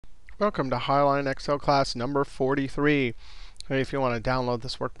Welcome to Highline Excel class number 43. If you want to download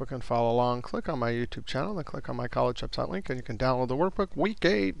this workbook and follow along, click on my YouTube channel, then click on my college website link, and you can download the workbook, Week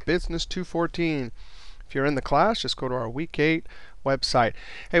 8, Business 214. If you're in the class, just go to our Week 8 website.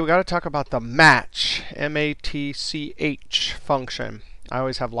 Hey, we got to talk about the match, M-A-T-C-H function. I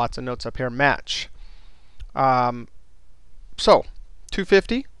always have lots of notes up here, match. So,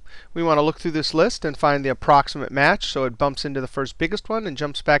 250. We want to look through this list and find the approximate match. So it bumps into the first biggest one and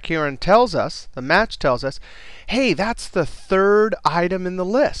jumps back here and tells us, the match tells us, hey, that's the third item in the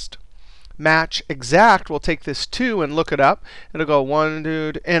list. Match exact, we'll take this 2 and look it up. It'll go 1,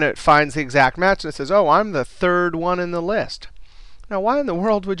 2, and it finds the exact match. And it says, oh, I'm the third one in the list. Now, why in the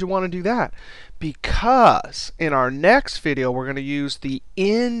world would you want to do that? Because in our next video, we're going to use the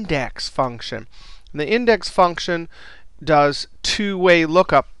index function. And the index function does two-way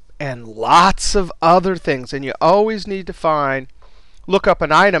lookup and lots of other things. And you always need to look up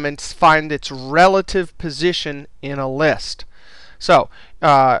an item and find its relative position in a list. So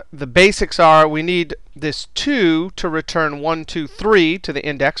the basics are we need this 2 to return 1, 2, 3 to the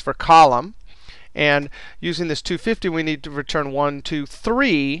index for column. And using this 250, we need to return 1, 2,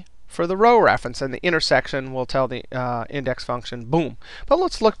 3 for the row reference. And the intersection will tell the index function, boom. But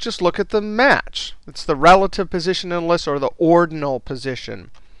let's just look at the match. It's the relative position in a list, or the ordinal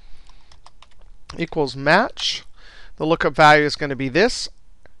position. Equals match. The lookup value is going to be this,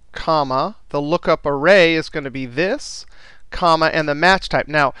 comma. The lookup array is going to be this, comma, and the match type.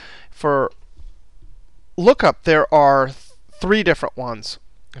 Now, for lookup, there are 3 different ones.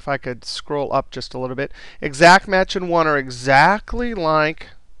 If I could scroll up just a little bit. Exact match and 1 are exactly like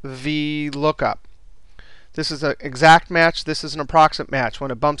VLOOKUP. This is an exact match. This is an approximate match. When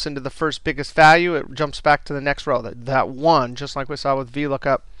it bumps into the first biggest value, it jumps back to the next row. That 1, just like we saw with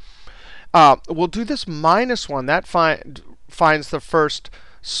VLOOKUP. We'll do this -1. That finds the first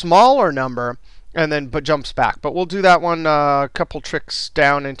smaller number and then jumps back. But we'll do that one a couple tricks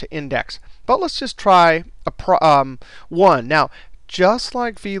down into index. But let's just try 1. Now, just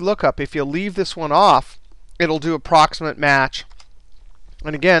like VLOOKUP, if you leave this one off, it'll do approximate match.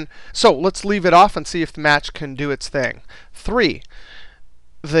 And again, so let's leave it off and see if the match can do its thing. 3.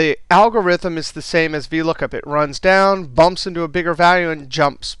 The algorithm is the same as VLOOKUP. It runs down, bumps into a bigger value, and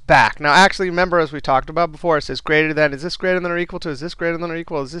jumps back. Now, actually, remember, as we talked about before, it says greater than. Is this greater than or equal to? Is this greater than or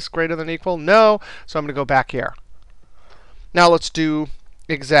equal? Is this greater than or equal? No. So I'm going to go back here. Now let's do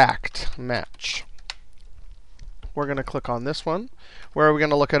exact match. We're going to click on this one. Where are we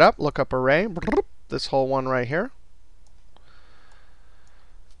going to look it up? Lookup array. This whole one right here.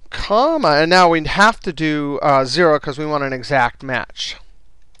 Comma. And now we have to do 0 because we want an exact match.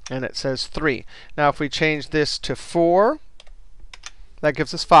 And it says 3. Now, if we change this to 4, that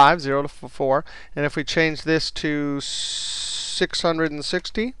gives us 5, 0 to 4. And if we change this to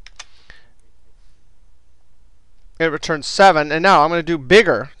 660, it returns 7. And now I'm going to do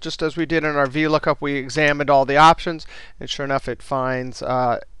bigger. Just as we did in our VLOOKUP, we examined all the options. And sure enough, it finds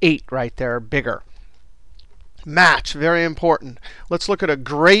 8 right there, bigger. Match, very important. Let's look at a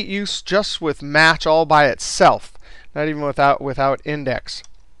great use just with match all by itself, not even without index.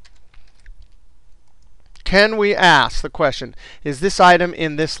 Can we ask the question, is this item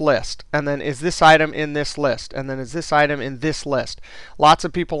in this list? And then is this item in this list? And then is this item in this list? Lots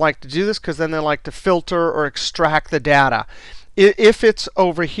of people like to do this because then they like to filter or extract the data. If it's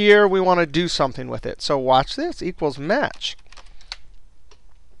over here, we want to do something with it. So watch this, equals match.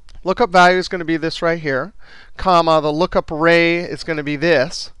 Lookup value is going to be this right here, comma. The lookup array is going to be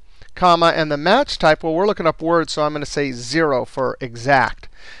this, comma. And the match type, well, we're looking up words, so I'm going to say 0 for exact.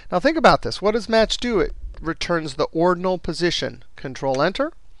 Now think about this. What does match do? It returns the ordinal position. Control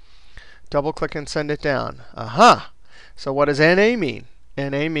Enter. Double click and send it down. Aha. So what does NA mean?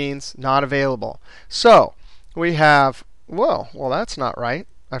 NA means not available. So we have, well, that's not right.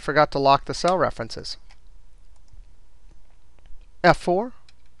 I forgot to lock the cell references. F4.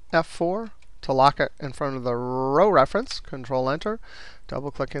 F4 to lock it in front of the row reference. Control Enter.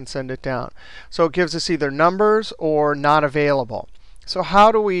 Double click and send it down. So it gives us either numbers or not available. So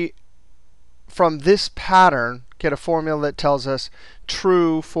how do we, from this pattern, get a formula that tells us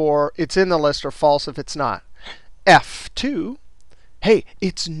true for it's in the list or false if it's not? F2. Hey,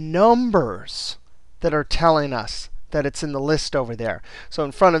 it's numbers that are telling us that it's in the list over there. So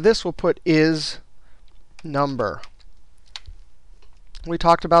in front of this, we'll put is number. We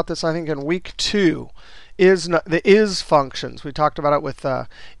talked about this, I think, in week 2. The is functions. We talked about it with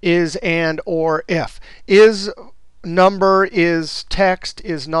is, and, or, if. Is number, is text,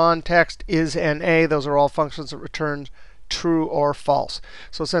 is non-text, is NA. Those are all functions that return true or false.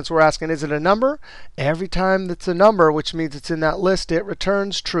 So since we're asking, is it a number? Every time it's a number, which means it's in that list, it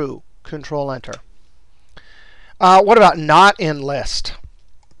returns true. Control Enter. What about not in list?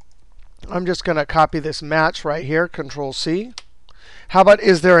 I'm just going to copy this match right here, Control C. How about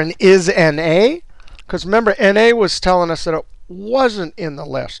is there an ISNA? Because remember, NA was telling us that it wasn't in the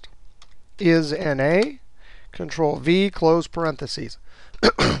list. ISNA, Control V, close parentheses.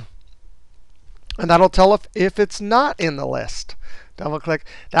 And that'll tell if it's not in the list. Double click.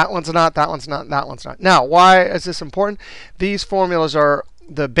 That one's not, that one's not, that one's not. Now, why is this important? These formulas are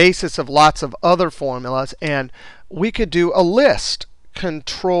the basis of lots of other formulas. And we could do a list.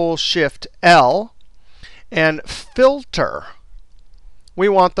 Control Shift L and filter. We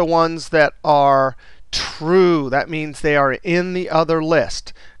want the ones that are true. That means they are in the other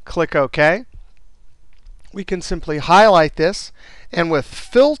list. Click OK. We can simply highlight this. And with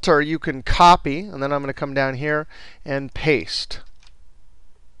filter, you can copy. And then I'm going to come down here and paste.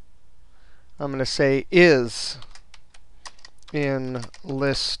 I'm going to say is in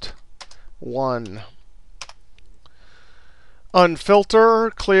list 1.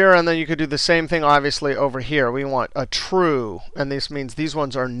 Unfilter, clear, and then you could do the same thing, obviously, over here. We want a true, and this means these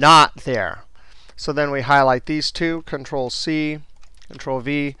ones are not there. So then we highlight these two, Control C, Control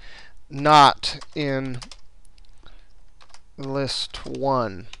V, not in list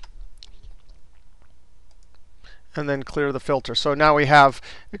 1. And then clear the filter. So now we have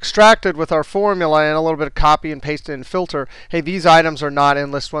extracted with our formula and a little bit of copy and paste and filter. Hey, these items are not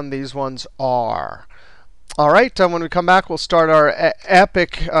in list 1. These ones are. All right, when we come back, we'll start our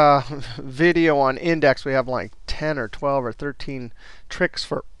epic video on index. We have like 10 or 12 or 13 tricks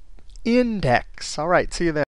for index. All right, see you then.